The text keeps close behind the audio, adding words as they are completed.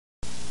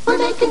We're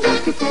making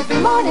biscuits every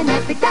morning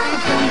at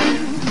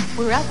McDonald's.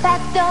 We're up at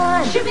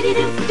dawn,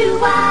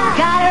 shibbity-doo-doo-wah.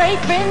 Got our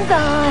aprons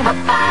on,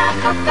 hop-bye,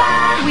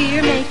 hop-bye.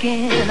 We're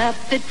making up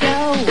the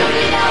dough. We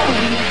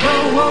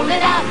roll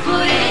it out,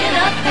 put it in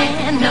a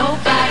pan.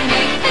 Nobody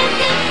makes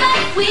biscuits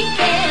like we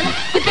can.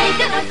 With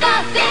bacon or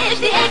sausage,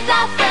 the eggs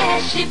are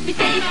fresh. If you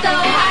say so,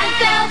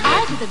 ourselves,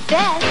 ours are the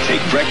best.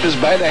 Take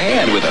breakfast by the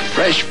hand with a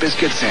fresh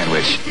biscuit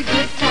sandwich. It's a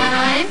good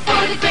time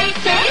for the great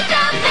taste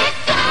of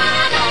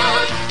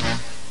McDonald's.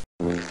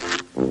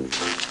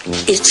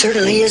 It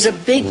certainly is a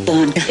big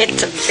bun.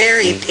 It's a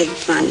very big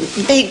bun.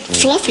 Big,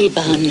 fluffy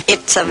bun.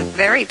 It's a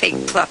very big,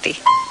 fluffy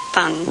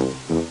bun.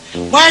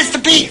 Where's the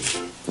beef?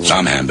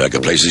 Some hamburger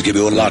places give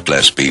you a lot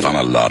less beef on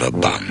a lot of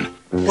bun.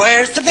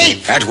 Where's the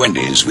beef? At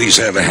Wendy's, we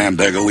serve a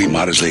hamburger we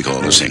modestly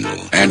call a single.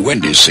 And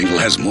Wendy's single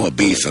has more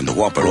beef than the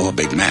Whopper or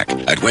Big Mac.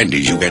 At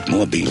Wendy's, you get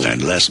more beef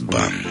and less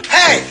bun.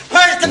 Hey,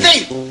 where's the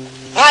beef?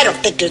 I don't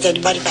think there's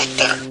anybody back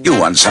there. You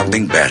want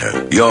something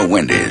better. You're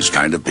Wendy's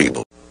kind of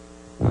people.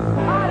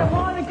 I don't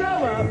want to grow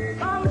up.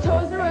 I'm a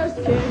Toys R Us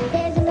kid.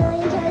 There's a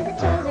million toys at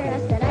Toys R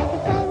Us that I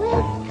could play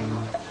with.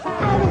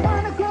 I don't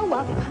want to grow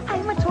up.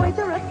 I'm a Toys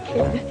R Us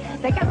kid.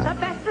 They got so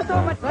fast and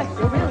so much less.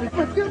 You really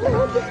put your lid.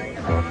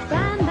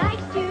 From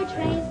bikes to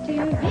trains to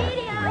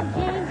video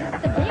games,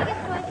 it's the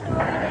biggest toy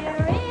store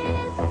there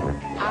is.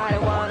 I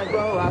don't want to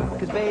grow up,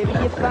 cause baby,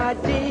 if I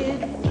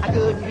did, I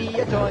couldn't be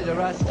a Toys R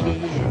Us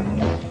kid.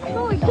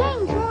 More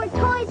games, more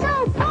toys,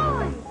 oh boy!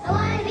 I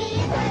want to be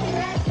a Toys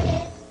R Us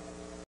kid.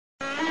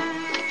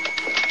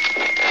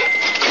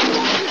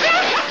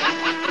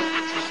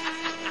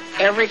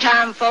 Every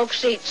time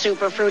folks eat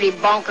Super Fruity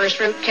Bonkers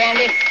fruit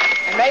candy,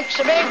 it makes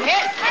a big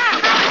hit.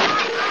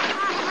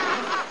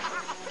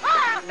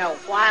 Know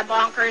why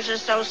Bonkers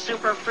is so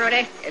super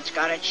fruity? It's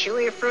got a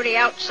chewy fruity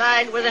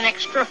outside with an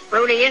extra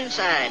fruity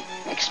inside.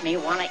 Makes me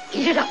want to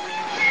eat it up.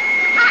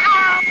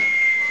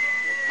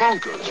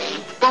 Bonkers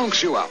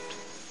bonks you out.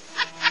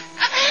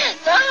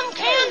 Some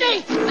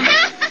candy.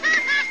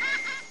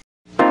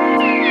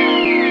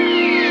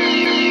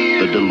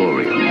 The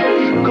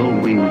DeLorean.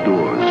 Gull-winged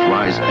doors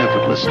rise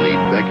effortlessly,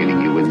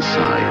 beckoning you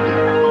inside.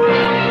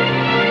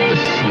 The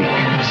sleek,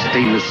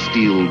 stainless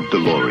steel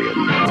DeLorean.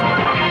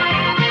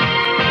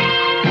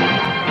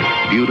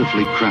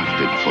 Beautifully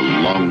crafted for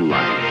long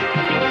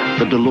life.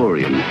 The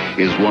DeLorean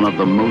is one of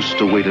the most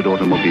awaited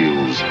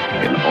automobiles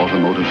in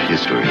automotive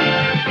history.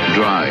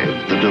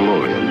 Drive the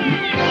DeLorean.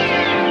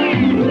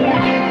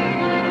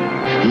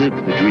 Live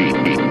the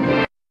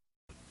dream.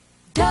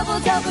 Double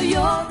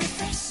your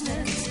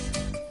refreshment.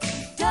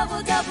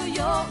 Double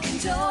your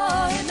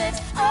enjoyment.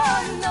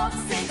 Oh, no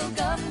single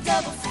gum.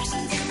 Double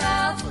freshens your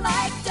mouth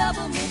like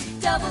double mint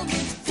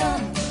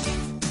gum.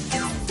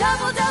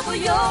 Double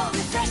your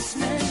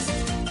refreshment.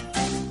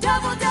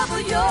 Double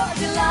your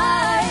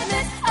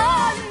delight.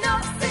 Oh, no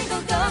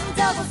single gum.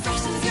 Double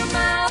freshens your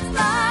mouth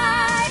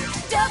like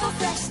double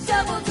fresh,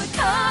 double good.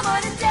 Come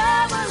on and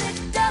double it.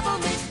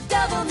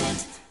 Double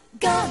mint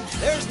gum.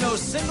 There's no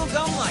single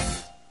gum like it.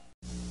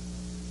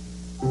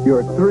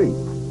 You're 3.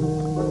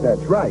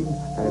 That's right.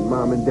 And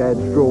Mom and Dad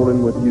stroll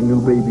in with your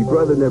new baby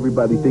brother, and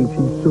everybody thinks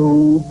he's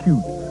so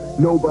cute.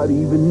 Nobody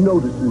even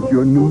notices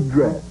your new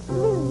dress.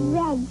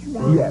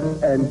 Yes,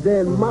 and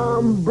then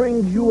Mom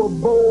brings you a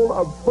bowl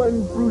of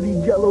fun, fruity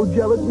Jell-O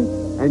gelatin,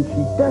 and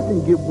she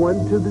doesn't give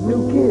one to the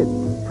new kid.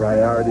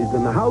 Priorities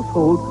in the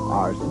household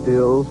are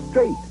still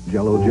straight.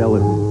 Jell-O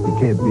gelatin. You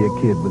can't be a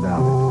kid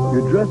without it.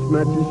 Your dress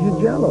matches your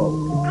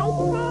Jell-O. I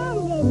planned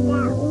it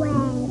that way.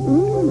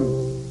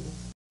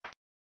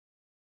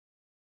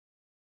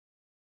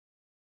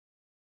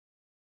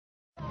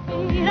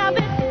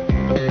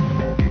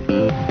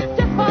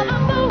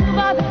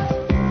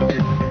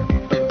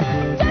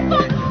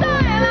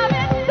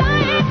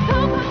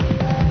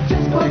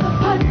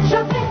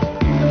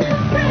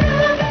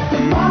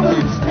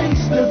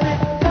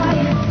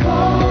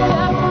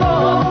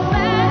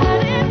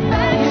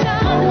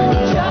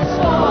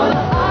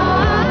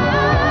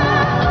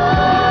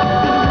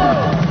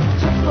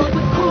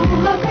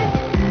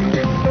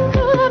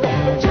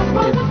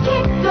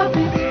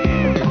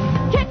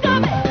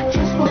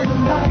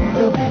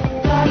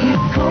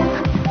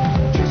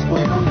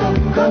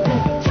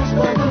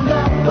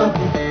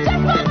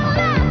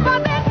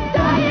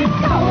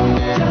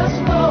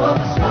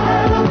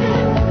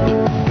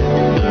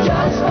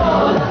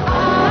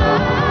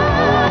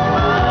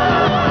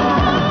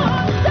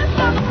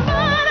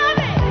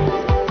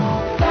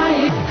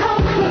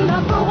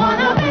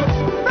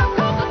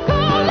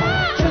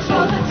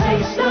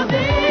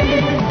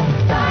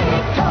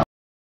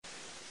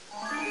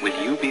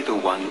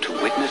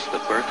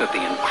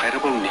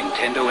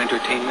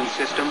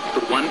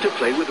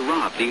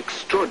 The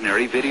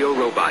extraordinary video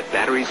robot,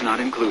 batteries not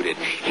included.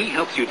 He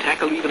helps you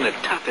tackle even the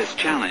toughest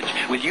challenge.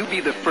 Will you be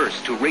the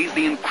first to raise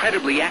the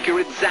incredibly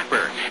accurate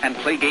Zapper and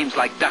play games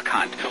like Duck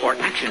Hunt or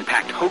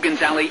action-packed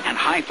Hogan's Alley and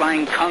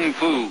high-flying Kung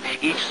Fu,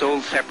 each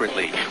sold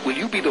separately? Will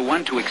you be the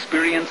one to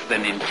experience the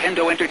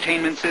Nintendo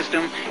Entertainment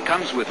System?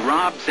 Comes with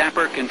Rob,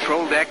 Zapper,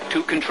 Control Deck,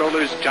 2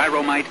 controllers,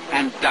 Gyromite,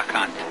 and Duck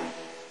Hunt.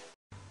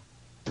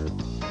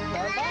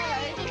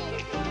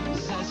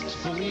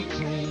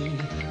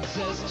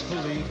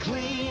 zestfully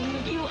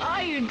clean. You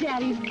are your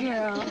daddy's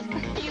girl.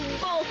 You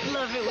both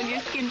love it when your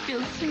skin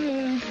feels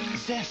smooth.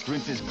 Zest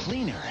rinses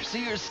cleaner, so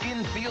your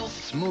skin feels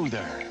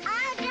smoother.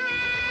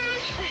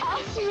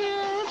 All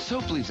smooth.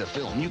 Soap leaves a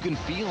film you can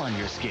feel on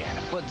your skin,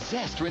 but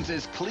Zest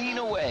rinses clean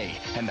away.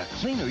 And the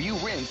cleaner you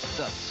rinse,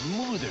 the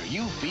smoother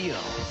you feel.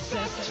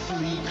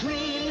 Zestfully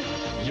clean.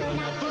 You're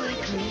not fully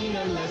clean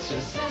unless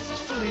you're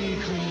zestfully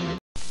clean.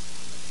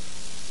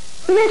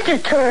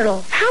 Mr.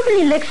 Turtle, how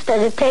many licks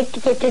does it take to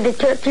get to the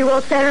Tootsie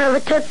Roll center of a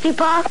Tootsie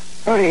Pop?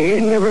 I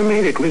never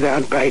made it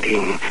without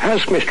biting.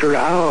 Ask Mr.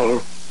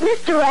 Owl.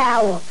 Mr.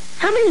 Owl,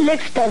 how many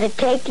licks does it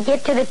take to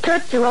get to the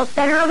Tootsie Roll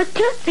center of a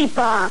Tootsie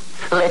Pop?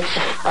 Let's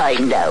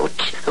find out.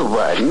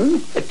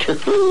 1,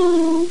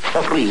 2,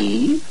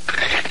 3,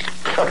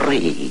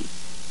 3.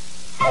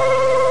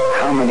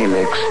 How many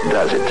licks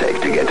does it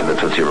take to get to the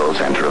Tootsie Roll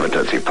center of a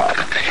Tootsie Pop?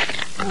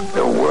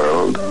 The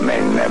world may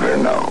never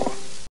know.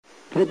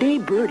 The Day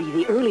Birdie,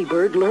 the early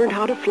bird, learned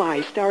how to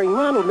fly, starring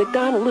Ronald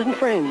McDonald and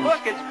friends.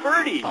 Look, it's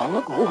Birdie.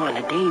 Oh, on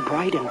a day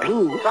bright and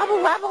blue. Rubble,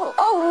 rubble.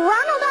 Oh,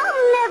 Ronald, I'll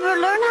never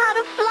learn how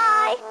to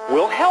fly.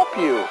 We'll help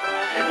you.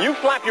 You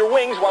flap your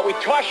wings while we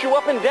toss you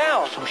up and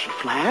down. So she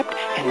flapped,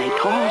 and they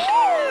tossed,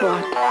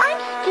 but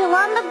I'm still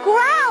on the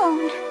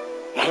ground.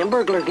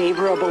 Hamburglar gave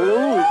her a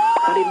balloon,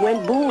 but it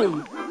went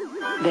boom.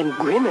 Then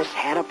Grimace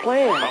had a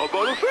plan. How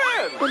about a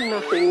fan? But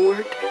nothing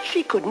worked.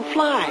 She couldn't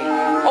fly.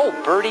 Oh,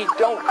 Birdie,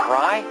 don't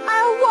cry.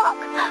 I'll walk.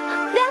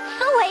 That's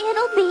the way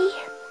it'll be.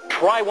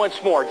 Try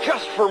once more,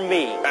 just for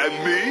me.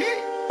 And me?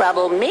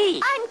 Rubble me.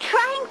 I'm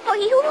trying for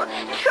you.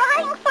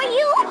 Trying for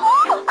you.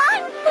 Oh,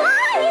 I'm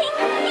flying.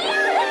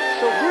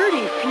 So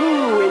Birdie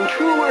flew in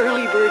true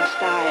early bird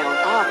style,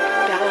 up,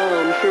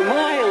 down, for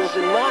miles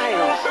and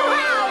miles.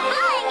 Wow,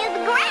 flying is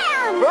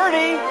grand.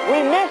 Birdie, we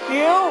miss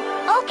you.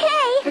 Okay.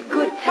 A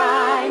good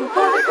time for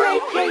a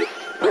great taste.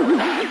 Now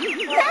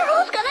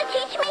who's gonna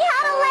teach me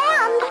how to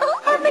land?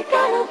 At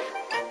McDonald's.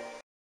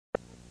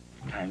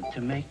 Time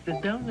to make the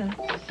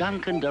donuts.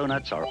 Dunkin'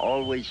 Donuts are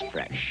always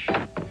fresh.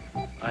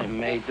 I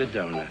made the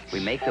donuts.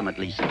 We make them at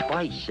least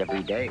twice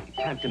every day.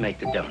 Time to make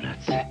the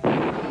donuts.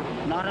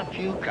 Not a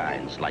few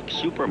kinds, like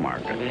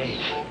supermarket.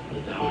 Made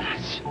the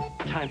donuts.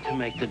 Time to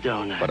make the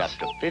donuts. But up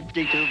to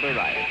 52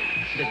 varieties.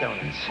 The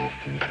donuts.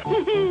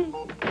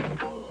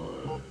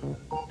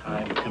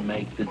 Time to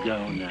make the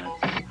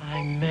donuts.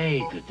 I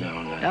made the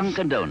donuts.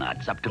 Dunkin'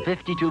 Donuts, up to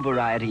 52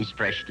 varieties,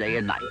 fresh day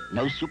and night.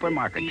 No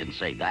supermarket can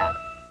say that.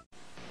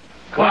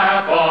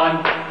 Clap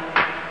on,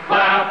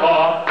 clap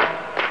off,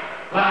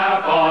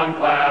 clap on,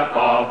 clap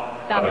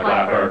off. The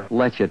clapper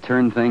lets you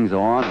turn things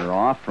on or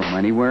off from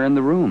anywhere in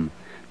the room.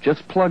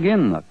 Just plug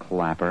in the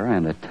clapper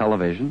and a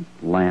television,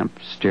 lamp,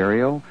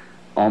 stereo,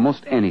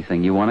 almost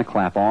anything you want to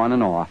clap on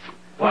and off.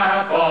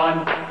 Clap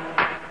on,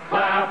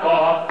 clap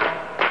off,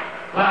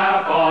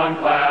 clap on,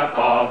 clap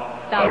off.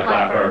 The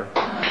clapper.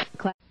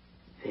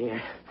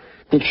 There.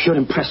 This should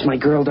impress my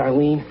girl,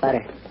 Darlene.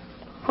 Butter.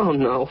 Oh,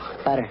 no.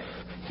 Butter.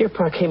 Here,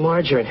 parquet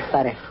margarine.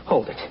 Butter.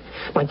 Hold it.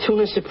 My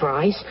tuna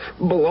surprise,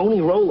 bologna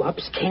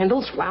roll-ups,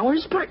 candles,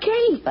 flowers,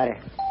 parquet. Butter.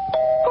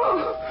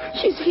 Oh,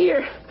 she's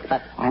here.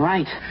 Butter. All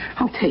right,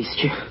 I'll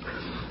taste you.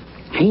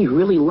 Hey, you're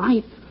really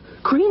light.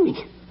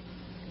 Creamy.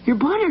 You're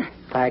butter.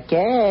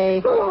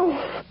 Parquet.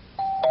 Oh.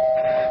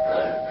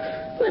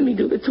 Let me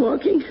do the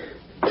talking.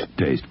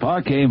 Taste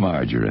parquet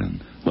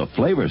margarine. The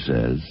flavor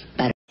says...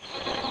 Butter.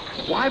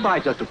 Why buy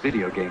just a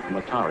video game from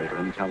Atari or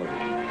any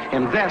television?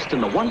 Invest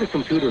in the wonder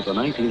computer of the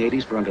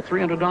 1980s for under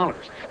 $300.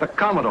 The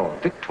Commodore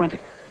VIC-20.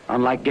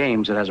 Unlike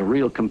games, it has a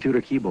real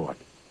computer keyboard.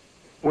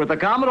 With the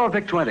Commodore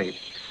VIC-20,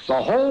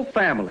 the whole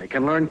family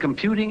can learn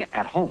computing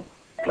at home.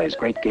 Plays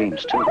great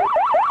games, too.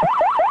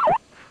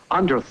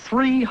 Under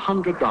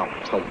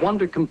 $300, the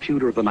wonder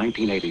computer of the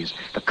 1980s,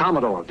 the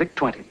Commodore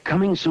VIC-20.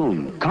 Coming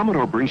soon,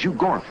 Commodore brings you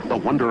Gorf, the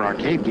wonder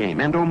arcade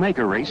game, and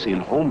Omega Race in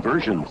home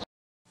versions.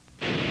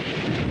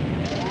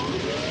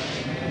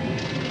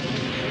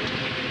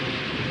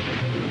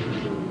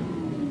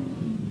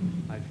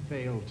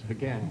 Failed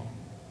again.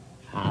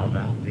 How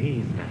about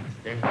these,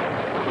 Master?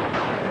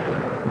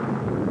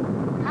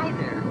 Hi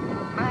there.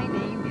 My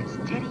name is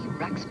Teddy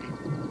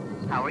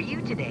Ruxpin. How are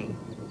you today?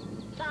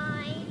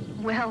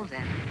 Fine. Well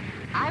then,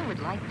 I would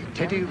like to tell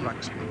Teddy you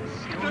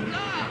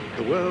Ruxpin,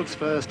 the world's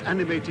first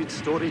animated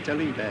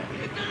storytelling bear.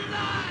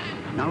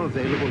 Now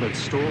available at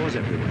stores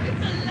everywhere.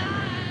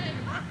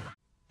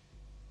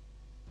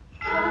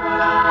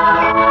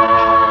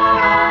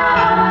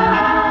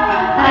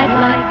 I'd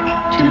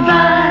like to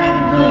buy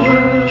the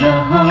world a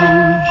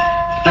home,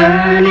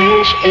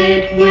 furnish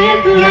it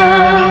with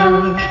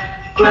love,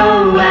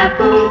 grow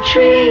apple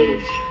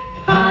trees,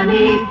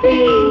 honey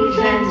bees,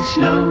 and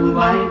snow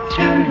white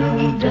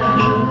turtle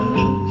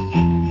doves.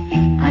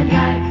 I'd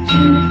like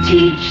to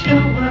teach the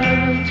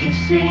world to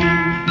sing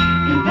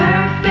in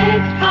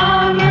perfect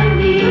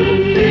harmony.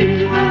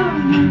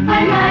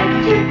 I'd like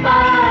to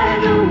buy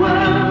the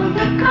world a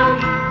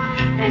coat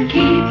and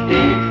keep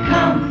it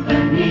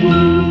company.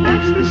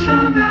 That's the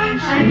song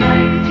I'd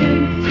like